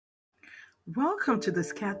Welcome to the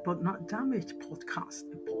Scared But Not Damaged podcast,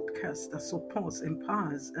 a podcast that supports,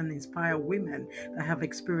 empowers, and inspires women that have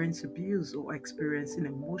experienced abuse or experiencing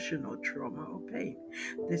emotional trauma or pain.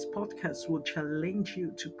 This podcast will challenge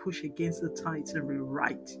you to push against the tides and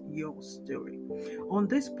rewrite your story. On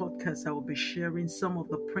this podcast, I will be sharing some of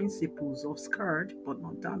the principles of Scared But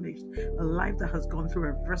Not Damaged, a life that has gone through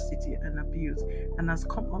adversity and abuse and has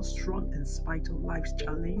come out strong in spite of life's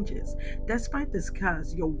challenges. Despite the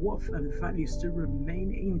scars, your worth and value still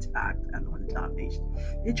remain intact and undamaged.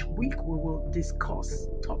 Each week, we will discuss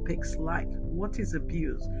topics like what is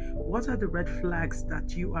abuse? What are the red flags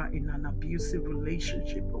that you are in an abusive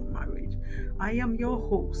relationship or marriage? I am your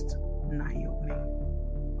host, Naomi.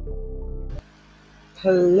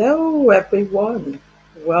 Hello, everyone.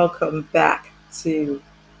 Welcome back to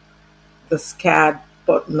the Scared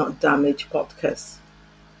But Not Damaged podcast.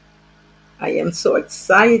 I am so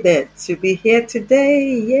excited to be here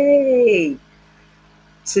today. Yay!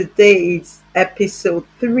 Today is episode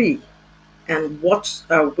 3. And what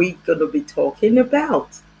are we going to be talking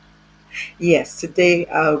about? Yes, today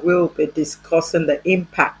I will be discussing the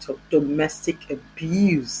impact of domestic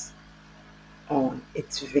abuse on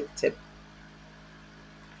its victim.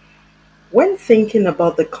 When thinking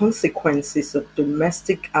about the consequences of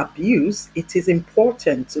domestic abuse, it is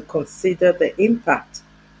important to consider the impact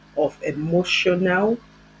of emotional,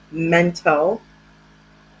 mental,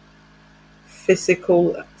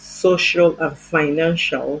 physical, social, and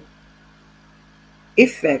financial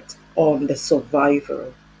effect on the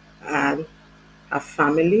survivor and her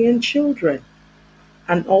family and children,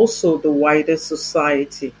 and also the wider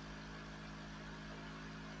society.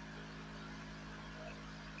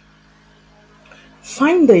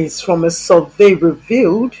 Findings from a survey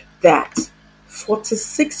revealed that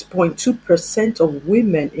 46.2% of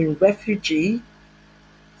women in refugee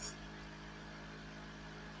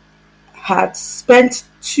had spent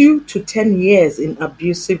 2 to 10 years in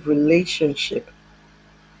abusive relationship,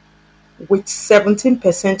 with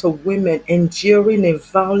 17% of women enduring a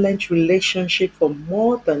violent relationship for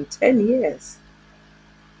more than 10 years.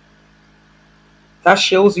 That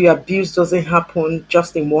shows you abuse doesn't happen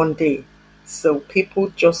just in one day. So people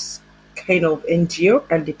just kind of endure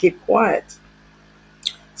and they keep quiet.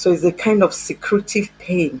 So it's a kind of secretive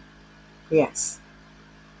pain. Yes.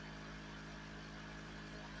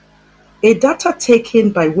 A data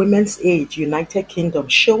taken by Women's Aid United Kingdom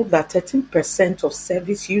showed that 13% of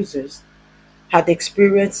service users had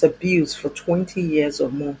experienced abuse for 20 years or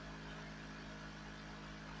more.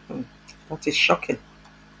 That is shocking.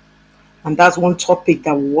 And that's one topic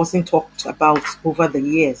that wasn't talked about over the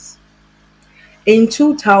years. In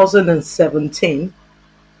 2017,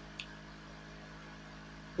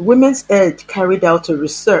 Women's Aid carried out a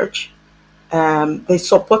research. They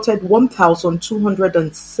supported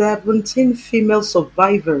 1,217 female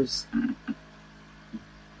survivors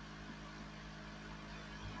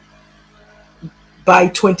by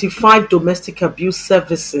 25 domestic abuse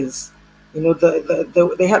services.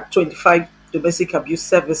 They had 25 domestic abuse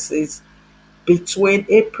services between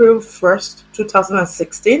April 1st,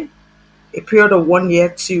 2016, a period of 1 year,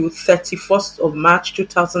 to 31st of March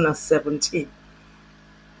 2017.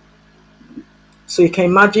 So you can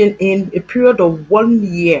imagine, in a period of 1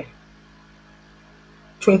 year,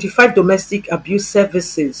 25 domestic abuse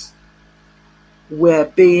services were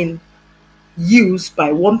being used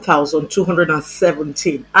by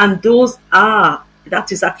 1,217. And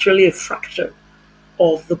that is actually a fraction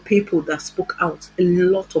of the people that spoke out. A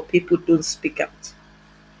lot of people don't speak out.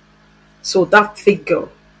 So that figure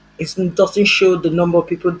doesn't show the number of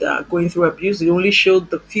people that are going through abuse. It only showed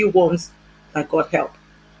the few ones that got help.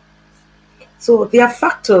 So there are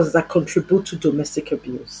factors that contribute to domestic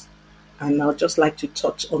abuse, and I'd just like to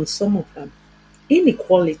touch on some of them.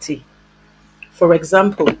 Inequality. For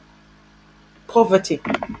example, poverty.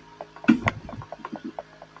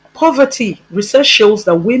 Poverty. Research shows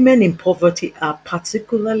that women in poverty are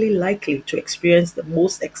particularly likely to experience the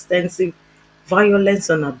most extensive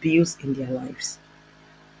violence and abuse in their lives.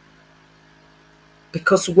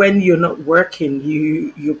 Because when you're not working,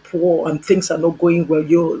 you're poor and things are not going well,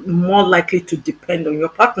 you're more likely to depend on your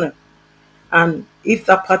partner. And if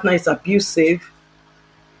that partner is abusive,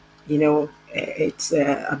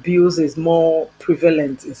 abuse is more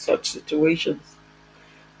prevalent in such situations.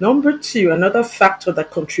 Number 2, another factor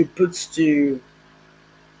that contributes to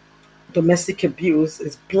domestic abuse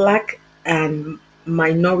is Black and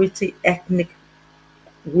minority ethnic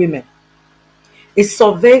women. A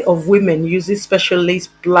survey of women using specialist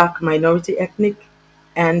Black, minority ethnic,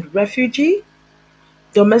 and refugee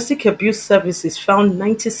domestic abuse services found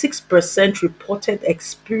 96% reported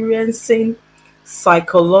experiencing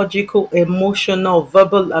psychological, emotional,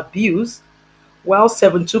 verbal abuse, while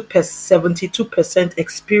 72%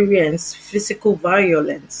 experience physical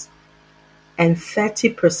violence and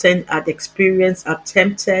 30% had experienced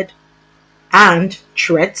attempted and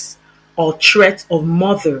threats or threats of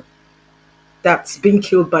murder that's been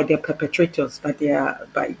killed by their perpetrators, by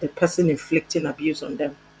the person inflicting abuse on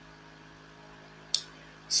them.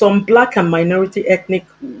 Some black and minority ethnic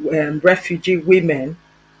refugee women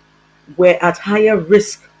were at higher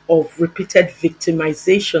risk of repeated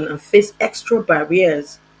victimization and face extra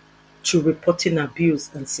barriers to reporting abuse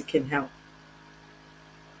and seeking help.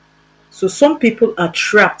 So some people are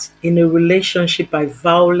trapped in a relationship by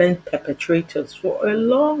violent perpetrators for a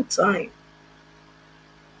long time.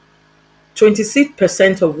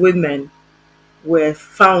 26% of women were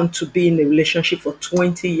found to be in a relationship for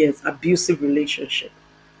 20 years, abusive relationship.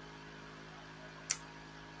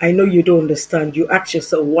 I know you don't understand. You ask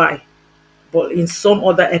yourself why. But in some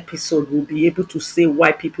other episode, we'll be able to say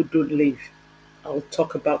why people don't leave. I'll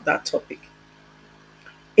talk about that topic.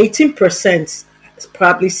 18%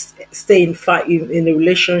 probably stay in a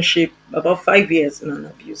relationship about 5 years in an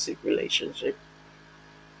abusive relationship.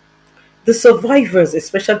 The survivors,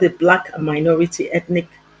 especially the black and minority ethnic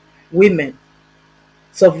women,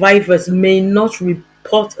 survivors may not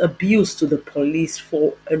report abuse to the police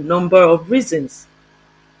for a number of reasons.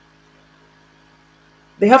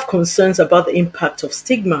 They have concerns about the impact of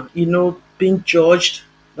stigma, being judged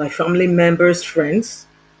by family members, friends,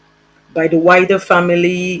 by the wider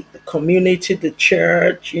family, the community, the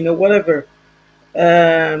church, whatever.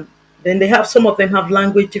 Then some of them have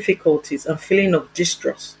language difficulties and feeling of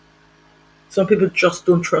distrust. Some people just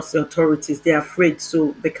don't trust the authorities. They're afraid,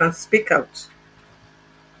 so they can't speak out.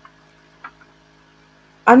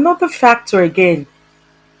 Another factor again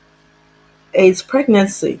is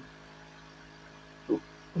pregnancy.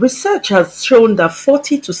 Research has shown that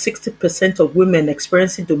 40 to 60% of women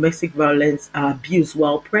experiencing domestic violence are abused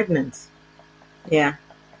while pregnant. Yeah.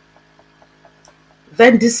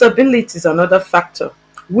 Then disability is another factor.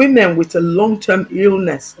 Women with a long-term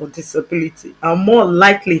illness or disability are more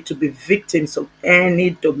likely to be victims of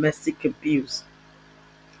any domestic abuse,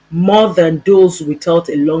 more than those without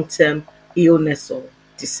a long-term illness or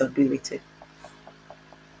disability.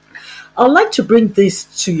 I'd like to bring this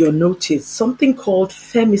to your notice, something called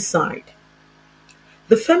femicide.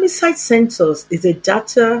 The Femicide Census is a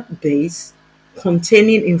database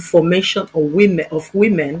containing information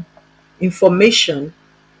information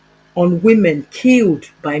on women killed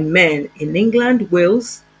by men in England,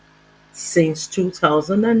 Wales since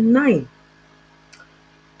 2009.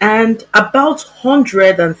 And about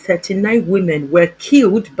 139 women were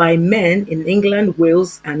killed by men in England,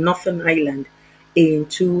 Wales, and Northern Ireland in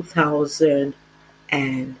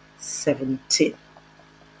 2017.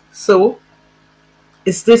 So,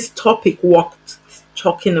 is this topic worth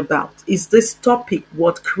talking about? Is this topic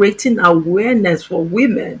worth creating awareness for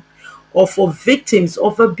women or for victims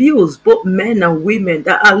of abuse, both men and women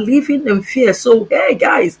that are living in fear? So, hey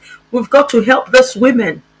guys, we've got to help these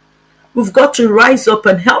women. We've got to rise up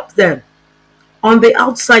and help them. On the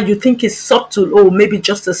outside, you think it's subtle, oh, maybe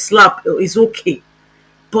just a slap is okay.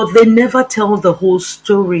 But they never tell the whole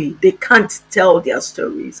story. They can't tell their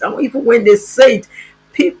stories. And even when they say it,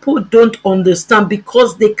 people don't understand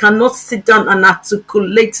because they cannot sit down and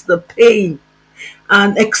articulate the pain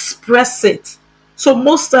and express it. So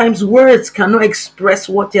most times words cannot express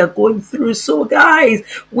what they are going through. So guys,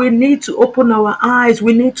 we need to open our eyes.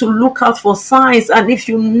 We need to look out for signs. And if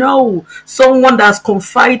you know someone that's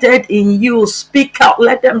confided in you, speak out.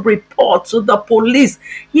 Let them report to the police.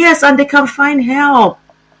 Yes, and they can find help.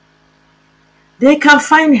 They can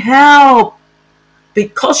find help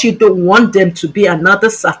because you don't want them to be another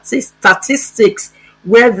statistics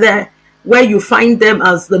where you find them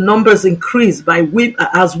as the numbers increase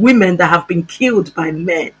as women that have been killed by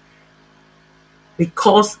men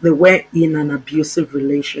because they were in an abusive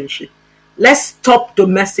relationship. Let's stop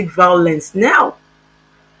domestic violence now.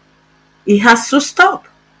 It has to stop.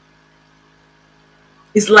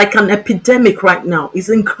 It's like an epidemic right now. It's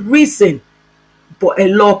increasing. But a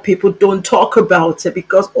lot of people don't talk about it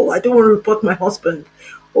because, I don't want to report my husband.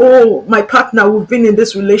 Oh, my partner, we've been in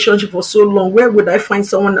this relationship for so long. Where would I find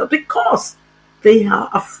someone else? Because they are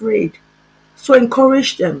afraid. So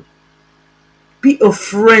encourage them. Be a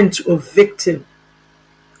friend to a victim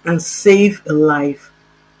and save a life.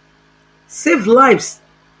 Save lives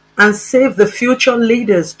and save the future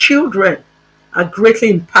leaders. Children are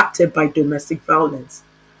greatly impacted by domestic violence.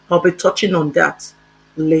 I'll be touching on that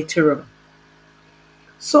later on.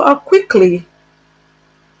 So I'll quickly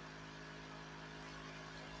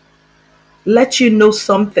let you know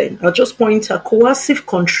something. I'll just point out coercive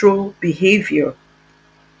control behavior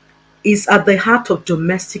is at the heart of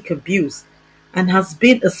domestic abuse and has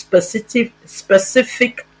been a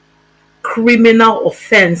specific criminal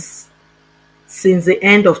offense since the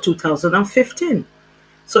end of 2015.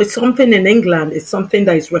 So it's something in England, it's something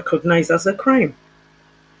that is recognized as a crime.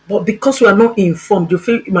 But because we are not informed, you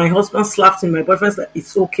feel my husband slapped me, my boyfriend's like,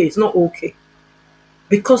 it's okay, it's not okay.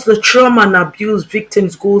 Because the trauma and abuse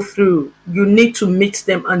victims go through, you need to meet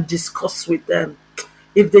them and discuss with them.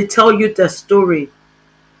 If they tell you their story,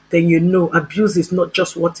 then you know abuse is not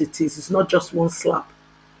just what it is. It's not just one slap.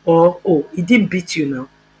 Or, oh, he didn't beat you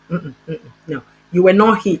now. No, you were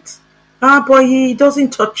not hit. Ah, but he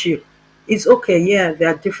doesn't touch you. It's okay, yeah, there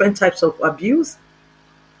are different types of abuse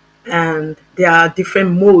and there are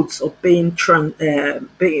different modes of being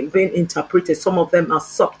interpreted. Some of them are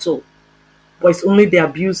subtle, but it's only the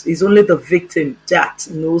abuse, it's only the victim that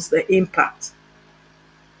knows the impact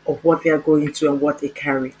of what they are going through and what they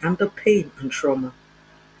carry and the pain and trauma.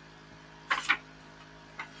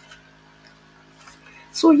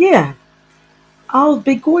 So, yeah, I'll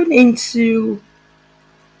be going into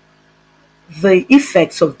the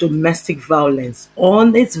effects of domestic violence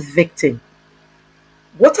on its victim.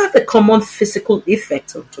 What are the common physical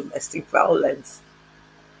effects of domestic violence?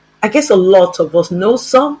 I guess a lot of us know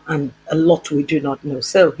some and a lot we do not know.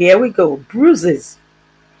 So here we go. Bruises.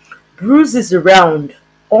 Bruises around,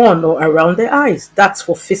 on or around the eyes. That's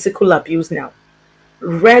for physical abuse now.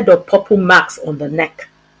 Red or purple marks on the neck.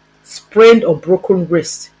 Sprained or broken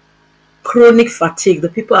wrist. Chronic fatigue. The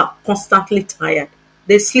people are constantly tired.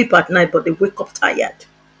 They sleep at night, but they wake up tired.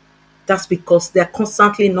 That's because they're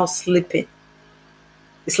constantly not sleeping.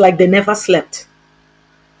 It's like they never slept.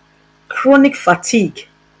 Chronic fatigue.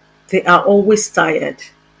 They are always tired,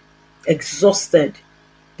 exhausted,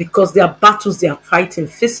 because there are battles they are fighting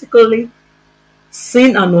physically,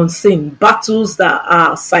 seen and unseen, battles that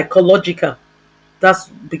are psychological. That's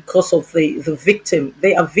because of the victim.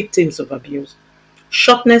 They are victims of abuse.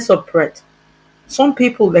 Shortness of breath. Some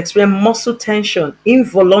people experience muscle tension,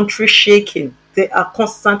 involuntary shaking. They are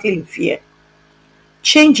constantly in fear.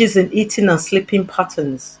 Changes in eating and sleeping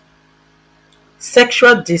patterns.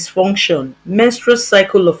 Sexual dysfunction, menstrual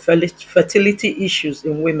cycle of fertility issues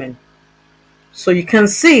in women. So you can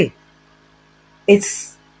see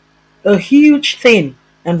it's a huge thing,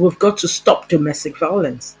 and we've got to stop domestic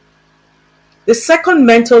violence. The second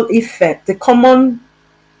mental effect, there's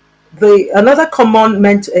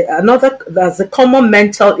a common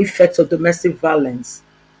mental effect of domestic violence.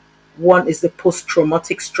 One is the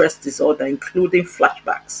post-traumatic stress disorder, including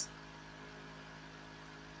flashbacks.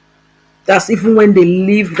 That's even when they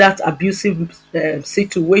leave that abusive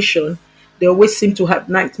situation, they always seem to have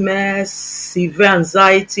nightmares, severe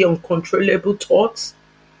anxiety, uncontrollable thoughts,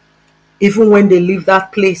 even when they leave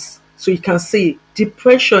that place. So you can see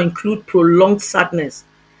depression include prolonged sadness.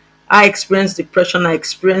 I experienced depression, I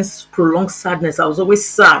experienced prolonged sadness. I was always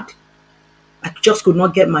sad. I just could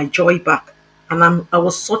not get my joy back. And I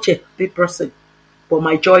was such a happy person, but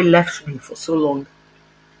my joy left me for so long.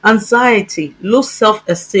 Anxiety, low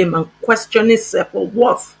self-esteem and questioning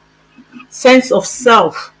self-worth. Sense of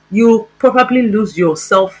self. You probably lose your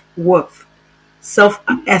self-worth,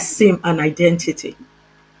 self-esteem and identity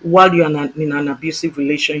while you're in an abusive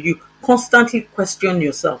relation. You constantly question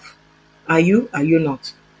yourself. Are you? Are you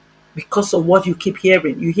not? Because of what you keep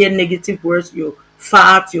hearing. You hear negative words, you're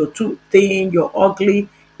fat, you're too thin, you're ugly,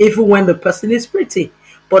 even when the person is pretty.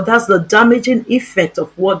 But that's the damaging effect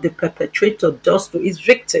of what the perpetrator does to his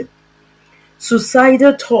victim.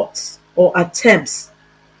 Suicidal thoughts or attempts.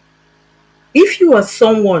 If you or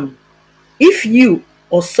someone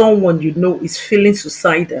you know is feeling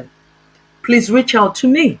suicidal, please reach out to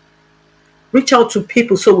me. Reach out to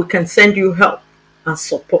people so we can send you help and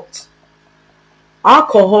support.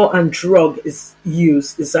 Alcohol and drug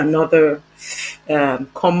use is another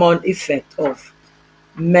common effect of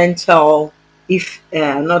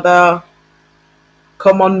another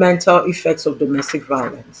common mental effects of domestic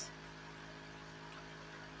violence.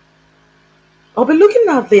 I'll be looking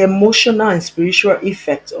at the emotional and spiritual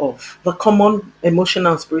effects of the common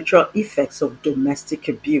emotional and spiritual effects of domestic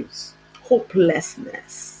abuse.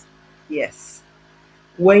 Hopelessness. Yes.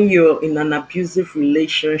 When you're in an abusive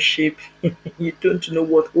relationship, you don't know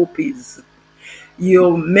what hope is.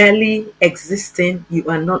 You're merely existing, you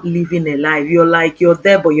are not living a life. You're like you're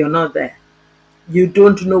there, but you're not there. You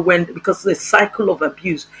don't know when, because the cycle of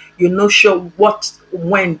abuse, you're not sure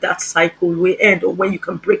when that cycle will end or when you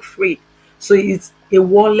can break free. So it's a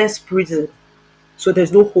warless prison. So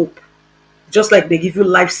there's no hope. Just like they give you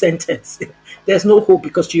life sentence, there's no hope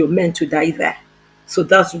because you're meant to die there. So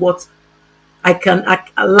that's what I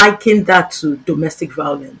liken that to domestic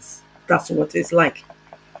violence. That's what it's like.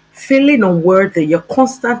 Feeling unworthy. You're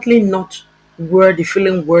constantly not worthy,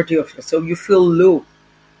 feeling worthy of yourself. You feel low.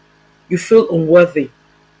 You feel unworthy.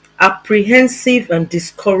 Apprehensive and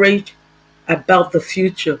discouraged about the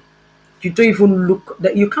future. You don't even look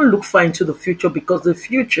that you can't look far into the future because the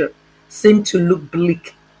future seems to look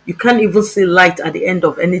bleak. You can't even see light at the end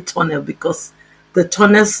of any tunnel because the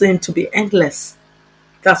tunnels seem to be endless.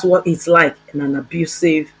 That's what it's like in an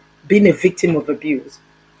abusive, being a victim of abuse.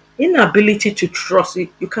 Inability to trust,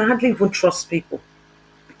 you can hardly even trust people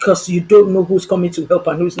because you don't know who's coming to help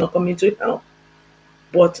and who's not coming to help.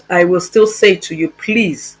 But I will still say to you,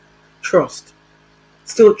 please trust.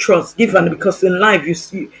 Still trust. Give and because in life you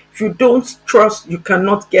see, if you don't trust, you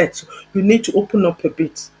cannot get. You need to open up a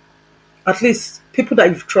bit. At least people that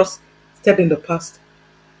you've trusted in the past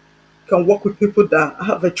can work with people that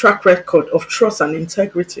have a track record of trust and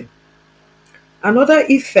integrity. Another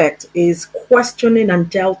effect is questioning and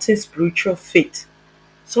doubting spiritual faith.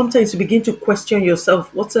 Sometimes you begin to question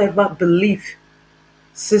yourself, whatever belief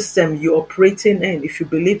system you're operating in, if you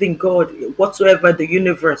believe in God, whatsoever the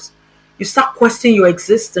universe, you start questioning your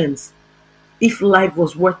existence. If life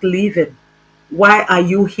was worth living, why are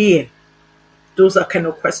you here? Those are kind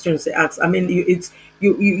of questions they ask. I mean,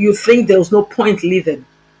 you think there was no point living.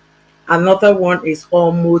 Another one is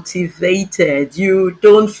unmotivated. You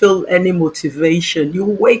don't feel any motivation. You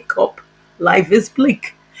wake up, life is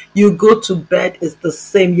bleak. You go to bed, it's the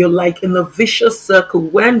same. You're like in a vicious circle.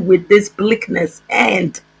 When will this bleakness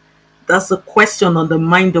end? That's a question on the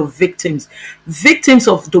mind of victims. Victims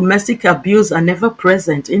of domestic abuse are never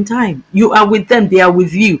present in time. You are with them, they are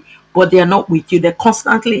with you, but they are not with you. They're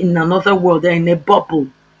constantly in another world. They're in a bubble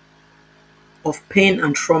of pain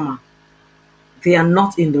and trauma. They are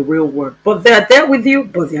not in the real world, but they're there with you,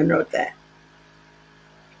 but they're not there.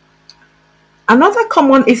 Another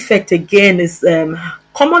common effect again is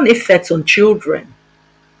common effects on children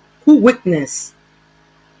who witness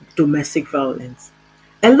domestic violence.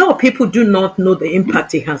 A lot of people do not know the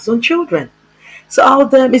impact it has on children. So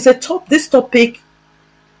this topic,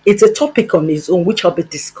 it's a topic on its own, which I'll be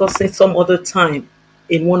discussing some other time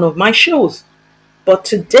in one of my shows. But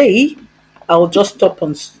today, I'll just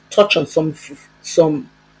touch on some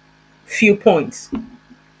few points.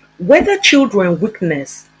 Whether children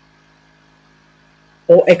witness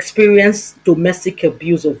or experience domestic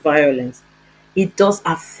abuse or violence, it does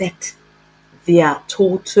affect their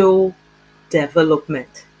total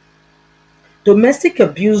development. Domestic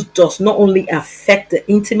abuse does not only affect the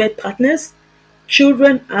intimate partners,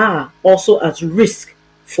 children are also at risk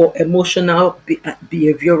for emotional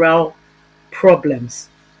behavioral problems.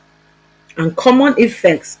 And common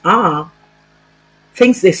effects are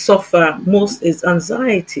things they suffer most is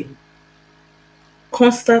anxiety.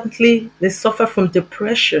 Constantly, they suffer from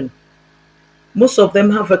depression. Most of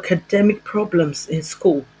them have academic problems in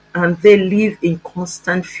school and they live in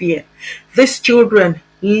constant fear. These children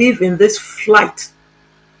live in this fight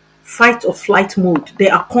or flight mode. They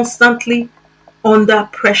are constantly under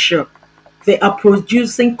pressure. They are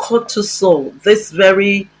producing cortisol,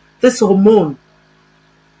 this hormone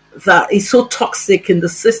that is so toxic in the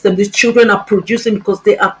system. These children are producing because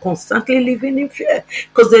they are constantly living in fear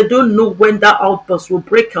because they don't know when that outburst will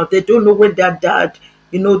break out. They don't know when their dad,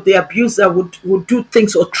 the abuser would do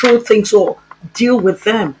things or throw things or deal with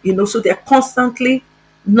them, so they're constantly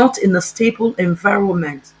not in a stable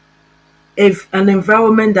environment, if an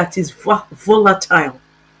environment that is volatile.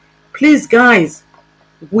 Please, guys,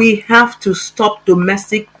 we have to stop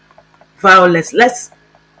domestic violence. Let's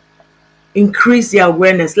increase the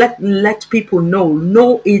awareness. Let people know.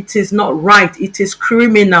 No, it is not right. It is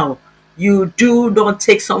criminal. You do not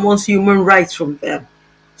take someone's human rights from them.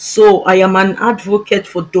 So I am an advocate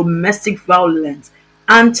for domestic violence.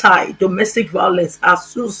 Anti-domestic violence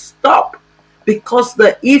has to stop because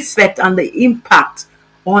the effect and the impact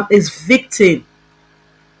on its victim,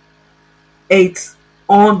 it's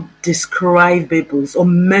undescribable, it's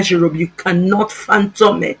unmeasurable. You cannot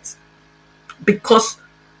phantom it because,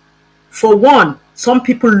 for one, some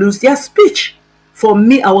people lose their speech. For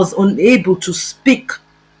me, I was unable to speak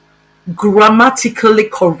grammatically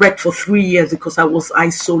correct for 3 years because I was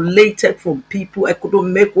isolated from people. I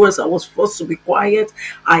couldn't make words. I was forced to be quiet.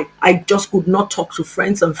 I just could not talk to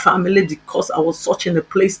friends and family because I was such in a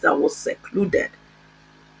place that was secluded.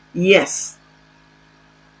 Yes.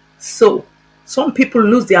 So, some people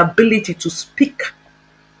lose the ability to speak.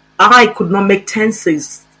 I could not make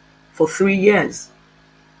tenses for 3 years.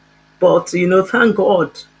 But, thank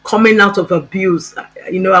God, coming out of abuse,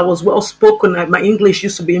 I was well spoken. My English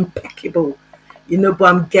used to be impeccable, but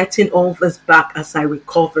I'm getting all this back as I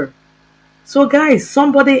recover. So, guys,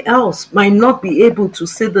 somebody else might not be able to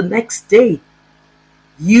see the next day.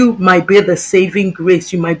 You might be the saving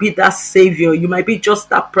grace. You might be that savior. You might be just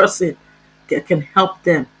that person that can help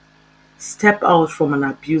them step out from an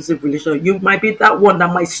abusive relationship. You might be that one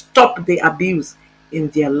that might stop the abuse in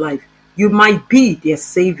their life. You might be their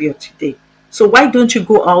savior today. So why don't you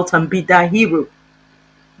go out and be that hero?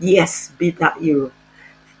 Yes, be that hero.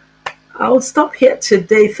 I'll stop here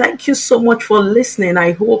today. Thank you so much for listening.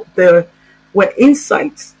 I hope there were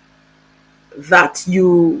insights that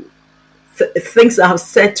things I have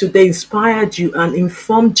said today inspired you and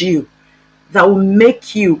informed you, that will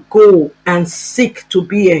make you go and seek to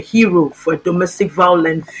be a hero for a domestic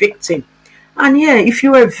violence victim. And yeah, if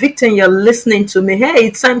you're a victim, you're listening to me, hey,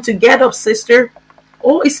 it's time to get up, sister.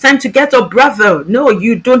 Oh, it's time to get up, brother. No,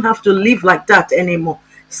 you don't have to live like that anymore.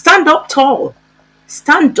 Stand up tall.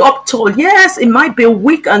 Stand up tall. Yes, it might be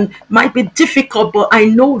weak and might be difficult, but I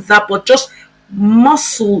know that. But just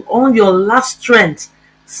muscle on your last strength.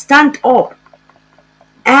 Stand up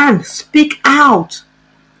and speak out.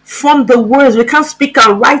 From the words, we can't speak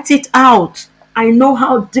out, write it out. I know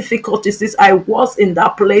how difficult it is. I was in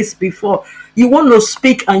that place before. You want to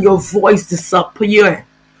speak and your voice disappear.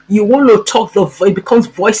 You want to talk, the voice becomes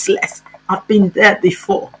voiceless. I've been there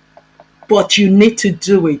before. But you need to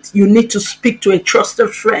do it. You need to speak to a trusted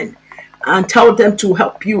friend and tell them to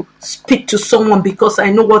help you speak to someone, because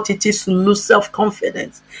I know what it is to lose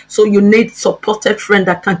self-confidence. So you need supported friend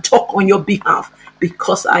that can talk on your behalf,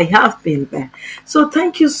 because I have been there. So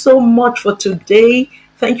thank you so much for today.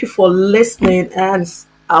 Thank you for listening, and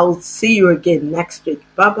I'll see you again next week.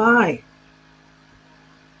 Bye-bye.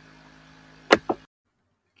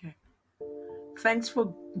 Okay. Thanks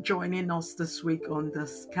for joining us this week on the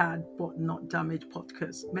Scared But Not Damaged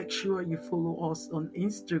podcast. Make sure you follow us on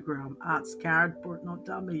Instagram at Scared But Not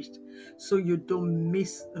Damaged so you don't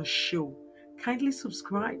miss a show. Kindly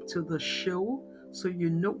subscribe to the show so you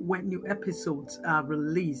know when new episodes are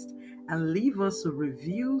released, and leave us a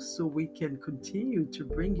review so we can continue to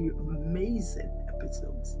bring you amazing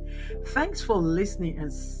episodes. Thanks for listening,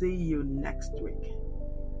 and see you next week.